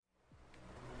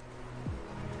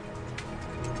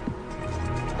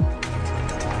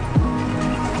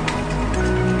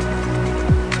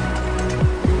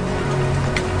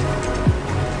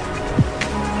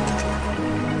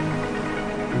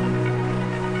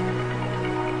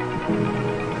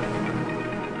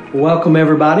Welcome,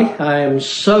 everybody. I am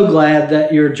so glad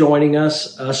that you're joining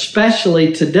us,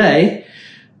 especially today,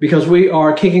 because we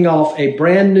are kicking off a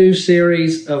brand new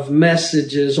series of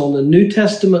messages on the New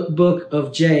Testament book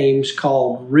of James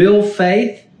called Real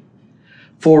Faith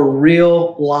for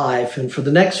Real Life. And for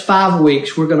the next 5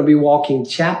 weeks, we're going to be walking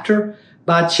chapter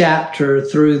by chapter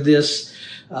through this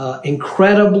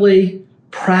incredibly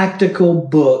practical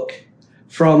book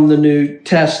from the New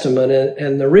Testament.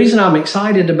 And the reason I'm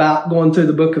excited about going through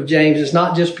the book of James is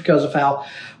not just because of how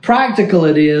practical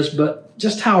it is, but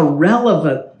just how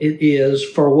relevant it is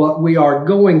for what we are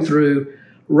going through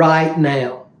right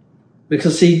now.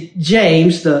 Because see,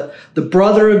 James, the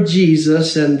brother of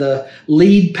Jesus and the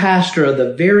lead pastor of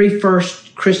the very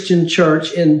first Christian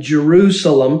church in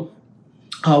Jerusalem,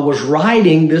 was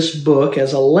writing this book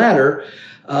as a letter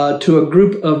to a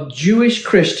group of Jewish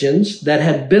Christians that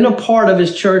had been a part of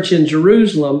his church in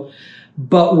Jerusalem,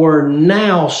 but were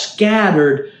now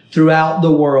scattered throughout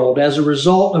the world. As a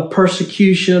result of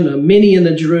persecution, many in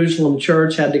the Jerusalem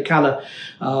church had to kind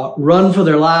of run for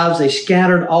their lives. They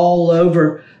scattered all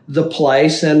over the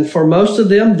place. And for most of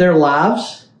them, their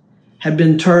lives had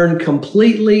been turned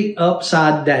completely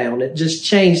upside down. It just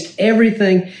changed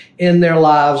everything in their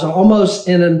lives almost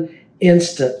in an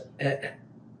instant.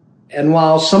 And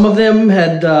while some of them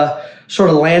had sort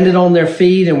of landed on their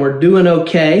feet and were doing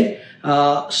okay,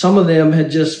 some of them had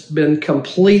just been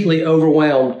completely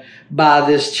overwhelmed by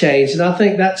this change. And I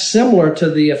think that's similar to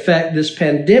the effect this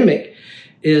pandemic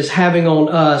is having on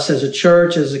us as a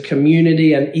church, as a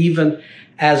community, and even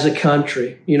as a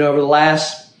country. You know, over the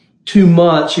last 2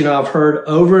 months, I've heard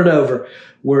over and over,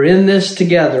 we're in this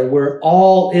together. We're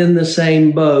all in the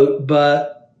same boat.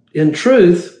 But in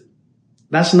truth,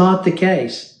 that's not the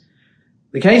case.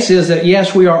 The case is that,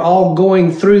 yes, we are all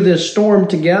going through this storm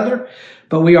together,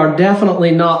 but we are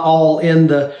definitely not all in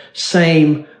the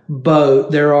same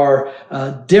boat. There are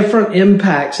different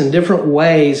impacts in different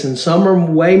ways, and some are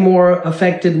way more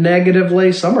affected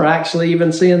negatively. Some are actually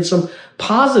even seeing some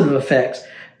positive effects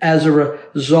as a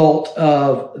result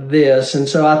of this. And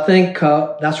so I think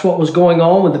that's what was going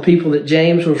on with the people that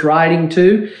James was writing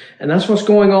to, and that's what's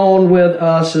going on with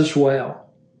us as well.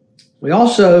 We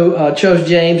also chose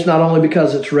James not only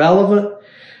because it's relevant,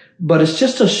 but it's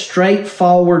just a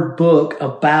straightforward book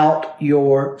about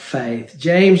your faith.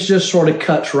 James just sort of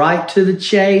cuts right to the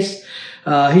chase.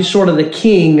 He's sort of the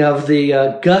king of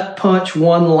the gut punch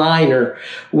one-liner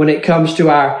when it comes to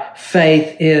our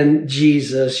faith in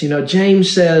Jesus.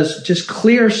 James says just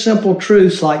clear, simple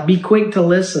truths like be quick to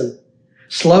listen,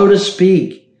 slow to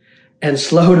speak, and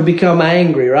slow to become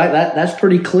angry, right? That's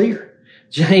pretty clear.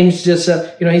 James just,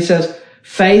 he says,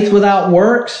 faith without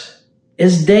works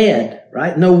is dead,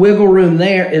 right? No wiggle room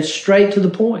there. It's straight to the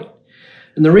point.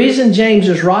 And the reason James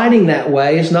is writing that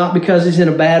way is not because he's in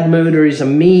a bad mood or he's a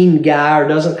mean guy or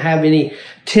doesn't have any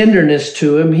tenderness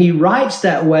to him. He writes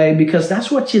that way because that's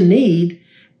what you need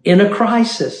in a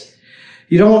crisis.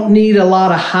 You don't need a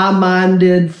lot of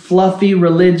high-minded, fluffy,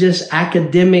 religious,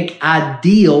 academic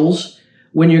ideals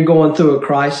when you're going through a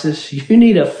crisis. You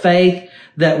need a faith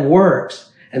that works.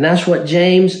 And that's what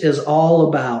James is all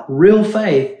about. Real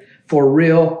faith for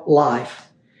real life.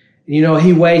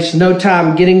 He wastes no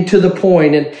time getting to the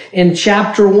point. And in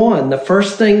chapter 1, the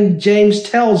first thing James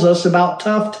tells us about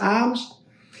tough times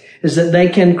is that they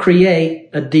can create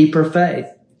a deeper faith.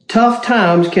 Tough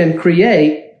times can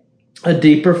create a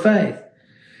deeper faith.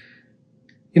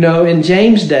 In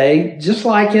James' day, just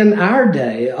like in our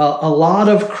day, a lot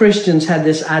of Christians had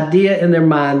this idea in their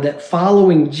mind that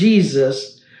following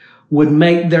Jesus would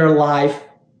make their life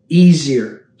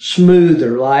easier,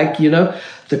 smoother.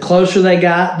 The closer they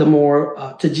got, the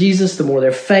more to Jesus, the more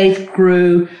their faith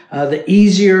grew, the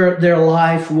easier their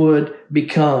life would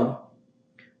become.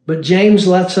 But James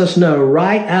lets us know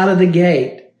right out of the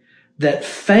gate that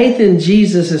faith in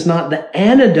Jesus is not the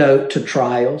antidote to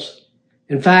trials.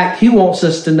 In fact, he wants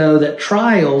us to know that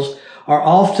trials are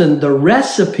often the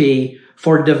recipe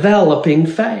for developing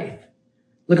faith.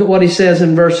 Look at what he says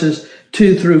in verses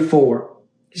 2 through 4.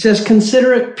 He says,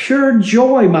 consider it pure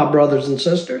joy, my brothers and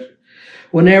sisters,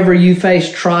 whenever you face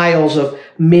trials of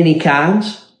many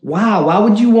kinds. Wow. Why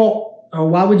would you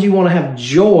want to have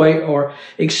joy or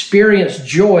experience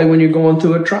joy when you're going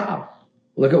through a trial?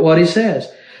 Look at what he says.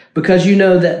 Because you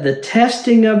know that the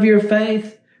testing of your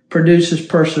faith produces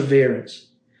perseverance.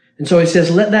 And so he says,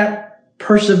 let that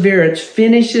perseverance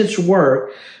finish its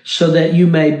work so that you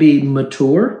may be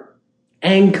mature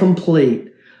and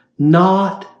complete,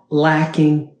 not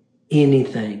lacking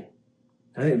anything.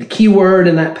 I think the key word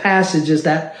in that passage is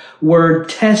that word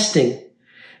testing.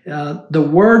 The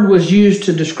word was used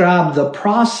to describe the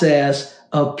process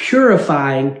of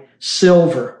purifying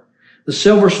silver. The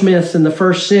silversmiths in the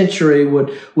first century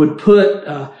would put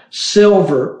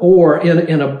silver ore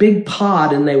in a big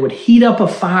pot, and they would heat up a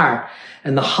fire.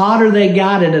 And the hotter they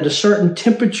got it at a certain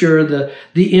temperature,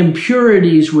 the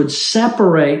impurities would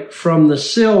separate from the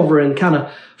silver and kind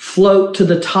of float to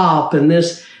the top. And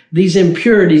these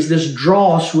impurities, this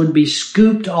dross, would be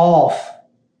scooped off.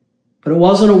 But it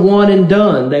wasn't a one and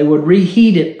done. They would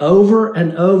reheat it over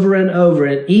and over and over.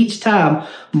 And each time,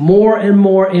 more and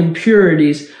more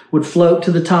impurities would float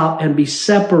to the top and be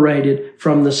separated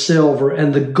from the silver.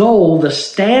 And the goal, the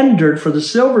standard for the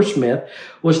silversmith,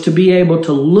 was to be able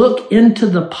to look into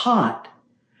the pot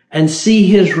and see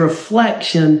his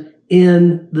reflection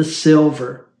in the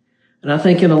silver. And I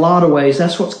think in a lot of ways,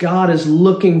 that's what God is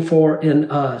looking for in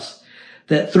us.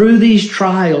 That through these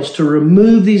trials, to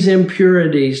remove these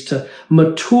impurities, to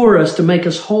mature us, to make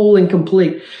us whole and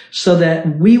complete, so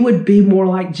that we would be more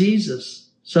like Jesus,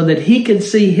 so that he could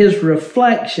see his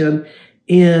reflection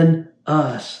in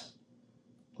us.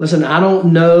 Listen, I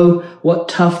don't know what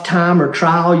tough time or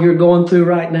trial you're going through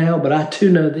right now, but I do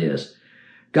know this.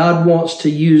 God wants to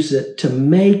use it to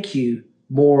make you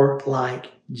more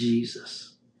like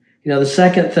Jesus. You know, the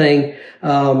second thing,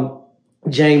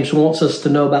 James wants us to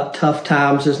know about tough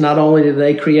times is not only do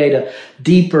they create a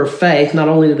deeper faith, not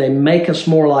only do they make us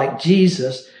more like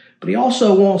Jesus, but he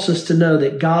also wants us to know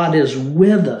that God is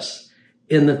with us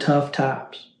in the tough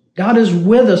times. God is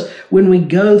with us when we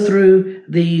go through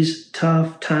these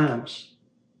tough times.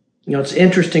 You know, it's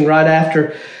interesting, right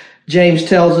after James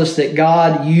tells us that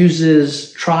God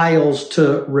uses trials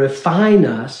to refine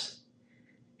us,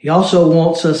 he also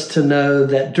wants us to know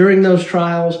that during those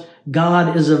trials,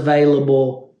 God is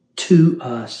available to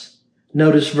us.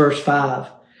 Notice verse 5.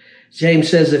 James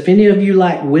says, if any of you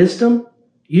lack wisdom,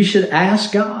 you should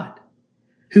ask God,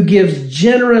 who gives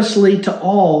generously to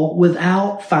all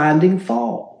without finding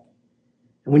fault.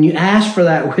 And when you ask for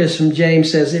that wisdom,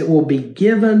 James says it will be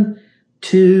given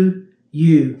to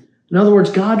you. In other words,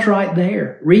 God's right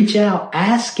there. Reach out,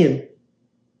 ask him.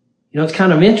 You know, it's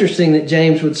kind of interesting that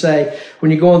James would say, when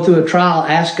you're going through a trial,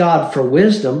 ask God for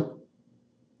wisdom.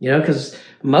 You know, because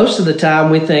most of the time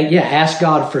we think, yeah, ask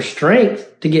God for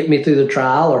strength to get me through the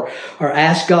trial, or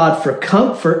ask God for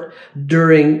comfort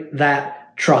during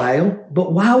that trial.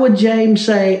 But why would James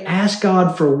say, ask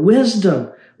God for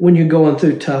wisdom when you're going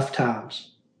through tough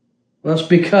times? Well, it's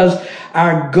because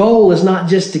our goal is not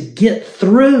just to get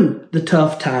through the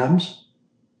tough times,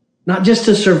 not just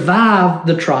to survive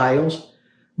the trials,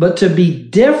 but to be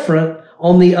different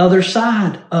on the other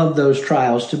side of those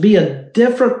trials, to be a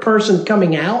different person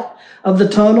coming out of the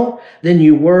tunnel than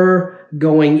you were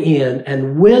going in.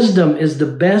 And wisdom is the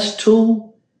best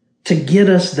tool to get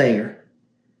us there.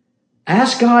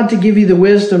 Ask God to give you the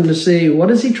wisdom to see,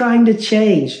 what is he trying to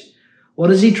change?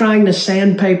 What is he trying to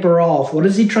sandpaper off? What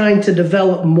is he trying to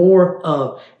develop more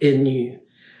of in you?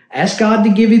 Ask God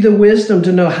to give you the wisdom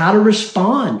to know how to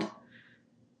respond,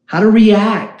 how to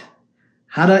react,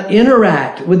 how to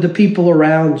interact with the people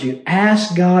around you.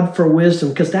 Ask God for wisdom,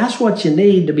 because that's what you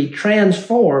need to be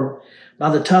transformed by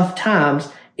the tough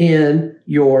times in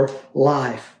your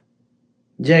life.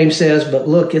 James says, but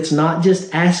look, it's not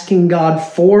just asking God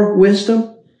for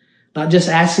wisdom, not just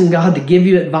asking God to give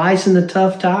you advice in the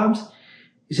tough times.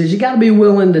 He says, you got to be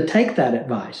willing to take that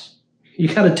advice.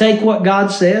 You got to take what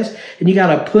God says and you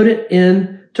got to put it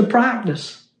into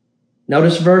practice.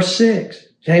 Notice verse 6.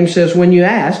 James says, when you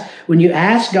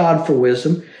ask God for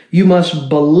wisdom, you must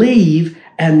believe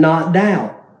and not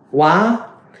doubt. Why?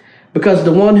 Because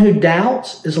the one who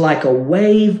doubts is like a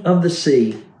wave of the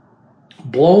sea,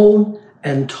 blown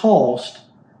and tossed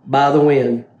by the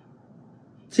wind.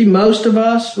 See, most of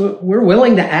us, we're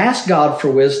willing to ask God for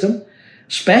wisdom,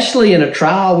 especially in a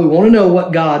trial. We want to know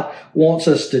what God wants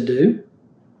us to do.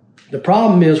 The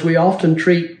problem is we often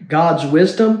treat God's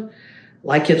wisdom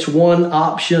like it's one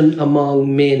option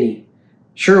among many.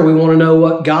 Sure, we want to know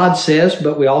what God says,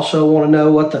 but we also want to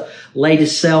know what the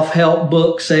latest self-help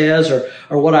book says,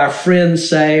 or what our friends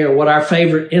say, or what our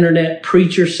favorite internet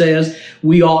preacher says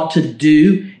we ought to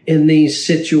do in these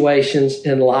situations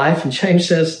in life. And James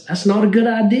says that's not a good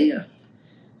idea.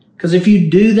 Because if you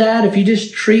do that, if you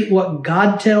just treat what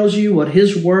God tells you, what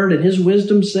his word and his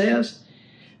wisdom says,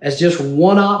 as just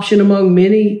one option among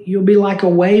many, you'll be like a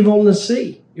wave on the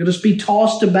sea. You'll just be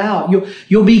tossed about.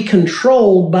 You'll be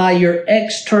controlled by your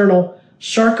external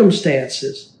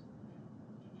circumstances.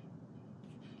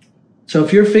 So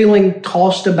if you're feeling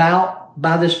tossed about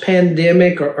by this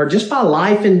pandemic or just by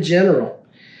life in general,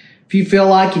 if you feel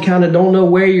like you kind of don't know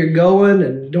where you're going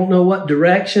and don't know what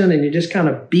direction and you're just kind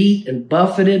of beat and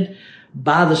buffeted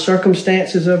by the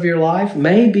circumstances of your life?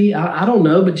 Maybe, I don't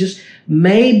know, but just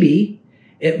maybe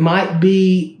it might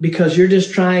be because you're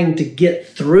just trying to get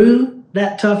through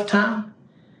that tough time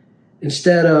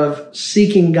instead of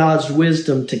seeking God's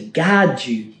wisdom to guide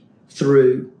you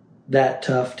through that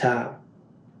tough time.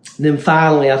 And then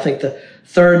finally, I think the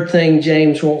third thing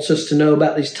James wants us to know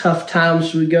about these tough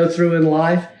times we go through in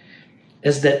life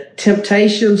is that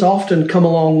temptations often come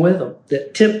along with them,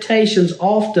 that temptations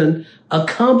often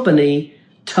accompany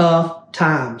tough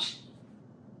times.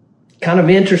 Kind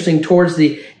of interesting, towards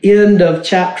the end of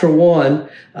chapter 1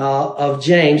 of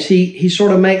James, he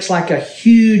sort of makes like a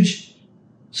huge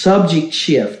subject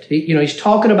shift. He's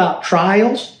talking about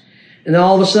trials, and then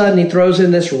all of a sudden he throws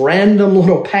in this random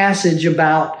little passage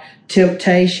about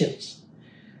temptations.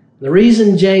 The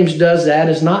reason James does that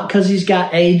is not because he's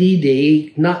got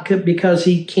ADD, not because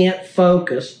he can't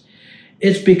focus.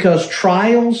 It's because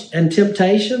trials and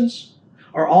temptations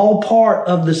are all part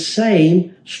of the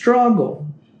same struggle.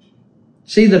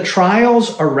 See, the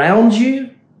trials around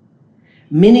you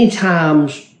many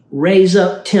times raise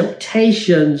up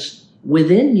temptations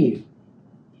within you.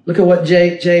 Look at what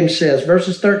James says,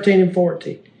 verses 13 and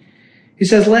 14. He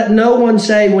says, "Let no one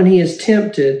say when he is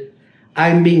tempted, I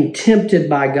am being tempted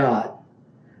by God.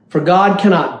 For God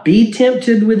cannot be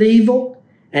tempted with evil,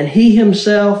 and he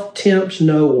himself tempts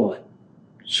no one."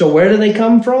 So where do they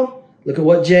come from? Look at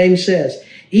what James says.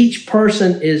 Each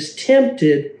person is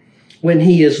tempted when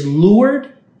he is lured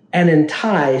and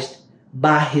enticed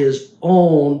by his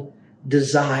own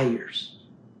desires.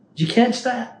 Did you catch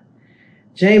that?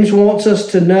 James wants us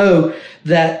to know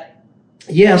that,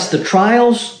 yes, the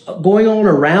trials going on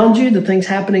around you, the things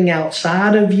happening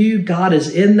outside of you, God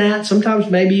is in that. Sometimes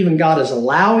maybe even God is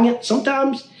allowing it.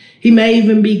 Sometimes he may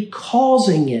even be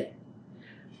causing it.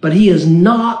 But he is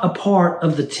not a part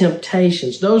of the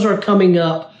temptations. Those are coming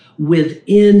up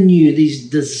within you, these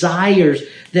desires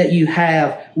that you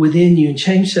have within you. And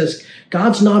James says,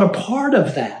 God's not a part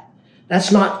of that.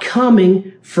 That's not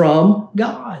coming from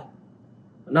God.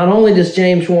 Not only does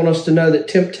James want us to know that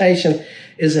temptation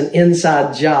is an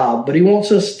inside job, but he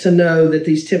wants us to know that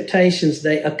these temptations,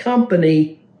 they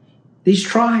accompany these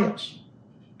trials.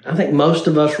 I think most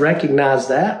of us recognize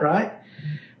that, right?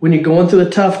 When you're going through a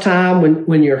tough time,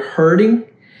 when you're hurting,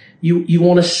 you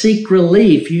want to seek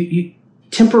relief. You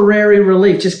temporary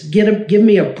relief. Just give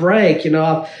me a break.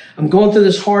 I'm going through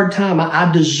this hard time. I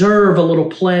deserve a little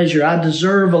pleasure. I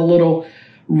deserve a little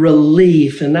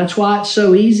relief. And that's why it's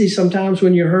so easy sometimes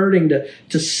when you're hurting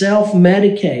to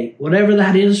self-medicate, whatever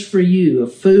that is for you,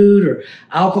 of food or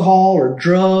alcohol or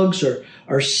drugs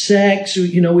or sex.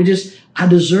 I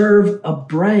deserve a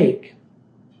break.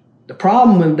 The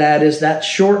problem with that is that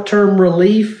short-term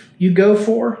relief you go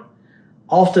for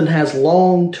often has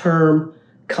long-term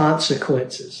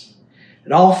consequences.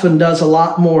 It often does a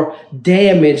lot more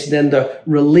damage than the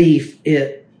relief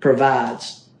it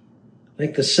provides. I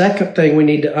think the second thing we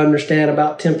need to understand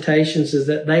about temptations is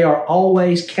that they are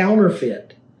always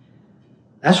counterfeit.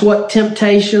 That's what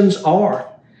temptations are.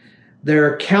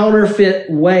 They're counterfeit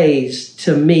ways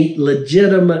to meet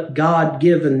legitimate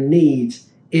God-given needs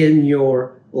in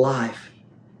your life.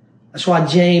 That's why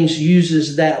James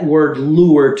uses that word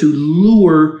lure, to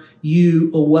lure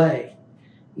you away.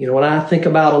 When I think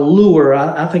about a lure,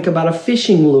 I think about a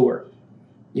fishing lure.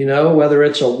 Whether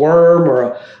it's a worm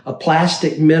or a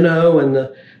plastic minnow. And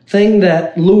the thing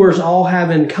that lures all have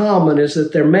in common is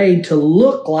that they're made to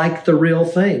look like the real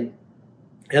thing.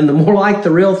 And the more like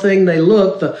the real thing they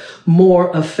look, the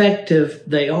more effective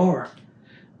they are.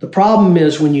 The problem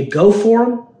is when you go for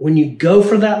them, when you go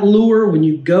for that lure, when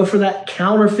you go for that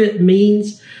counterfeit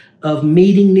means of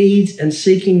meeting needs and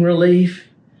seeking relief,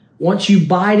 once you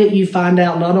bite it, you find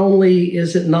out not only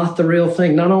is it not the real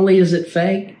thing, not only is it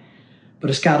fake,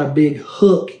 but it's got a big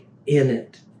hook in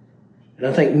it. And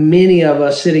I think many of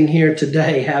us sitting here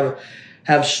today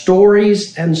have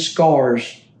stories and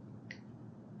scars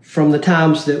from the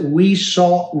times that we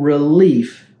sought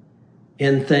relief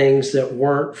in things that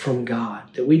weren't from God,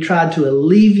 that we tried to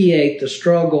alleviate the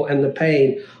struggle and the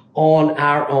pain on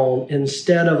our own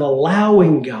instead of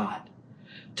allowing God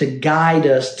to guide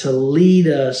us, to lead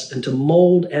us, and to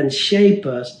mold and shape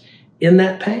us in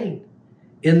that pain,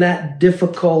 in that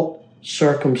difficult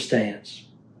circumstance.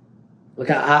 Look,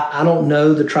 I don't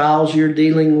know the trials you're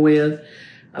dealing with.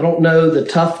 I don't know the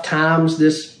tough times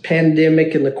this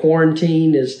pandemic and the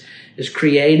quarantine is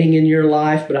creating in your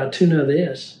life, but I do know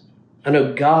this. I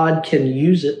know God can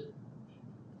use it.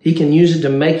 He can use it to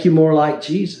make you more like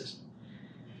Jesus.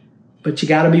 But you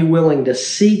got to be willing to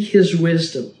seek his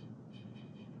wisdom.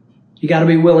 You got to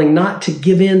be willing not to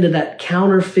give in to that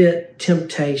counterfeit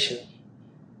temptation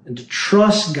and to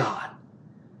trust God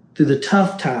through the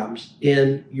tough times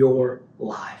in your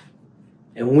life.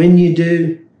 And when you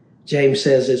do, James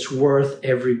says it's worth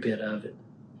every bit of it.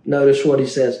 Notice what he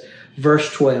says,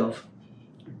 verse 12,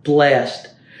 blessed.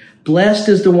 Blessed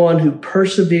is the one who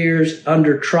perseveres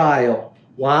under trial.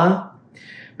 Why?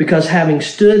 Because having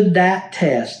stood that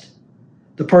test,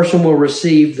 the person will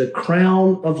receive the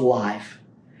crown of life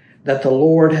that the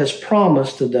Lord has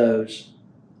promised to those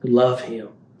who love him.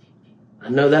 I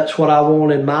know that's what I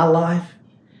want in my life,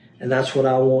 and that's what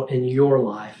I want in your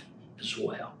life as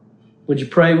well. Would you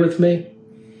pray with me?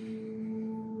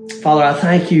 Father, I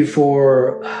thank you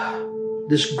for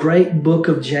this great book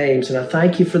of James, and I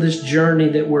thank you for this journey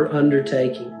that we're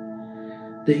undertaking,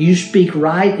 that you speak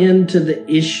right into the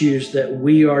issues that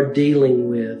we are dealing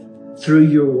with through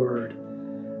your word.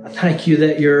 I thank you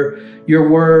that your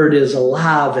word is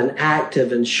alive and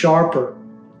active and sharper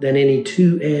than any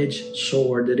two-edged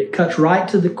sword, that it cuts right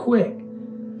to the quick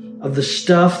of the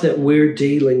stuff that we're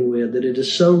dealing with, that it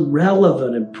is so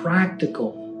relevant and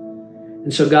practical.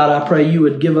 And so, God, I pray you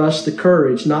would give us the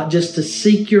courage, not just to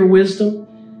seek your wisdom,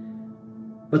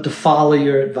 but to follow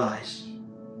your advice,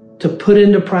 to put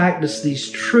into practice these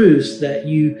truths that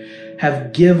you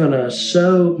have given us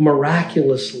so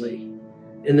miraculously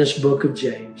in this book of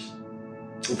James.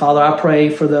 And Father, I pray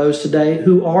for those today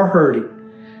who are hurting,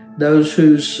 those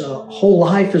whose whole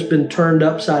life has been turned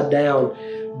upside down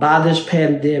by this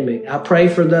pandemic. I pray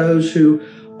for those who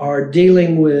are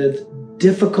dealing with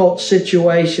difficult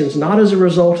situations, not as a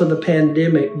result of the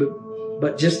pandemic,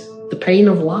 but just the pain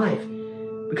of life.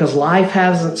 Because life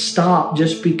hasn't stopped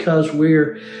just because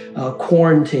we're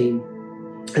quarantined.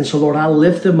 And so, Lord, I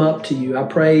lift them up to you. I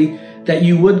pray that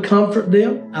you would comfort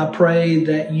them. I pray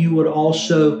that you would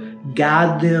also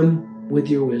guide them with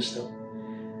your wisdom,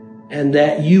 and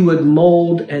that you would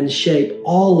mold and shape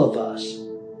all of us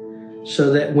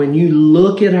so that when you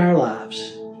look at our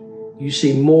lives, you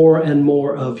see more and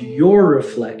more of your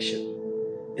reflection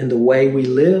in the way we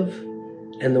live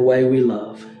and the way we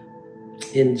love.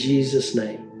 In Jesus'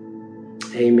 name,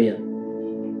 amen.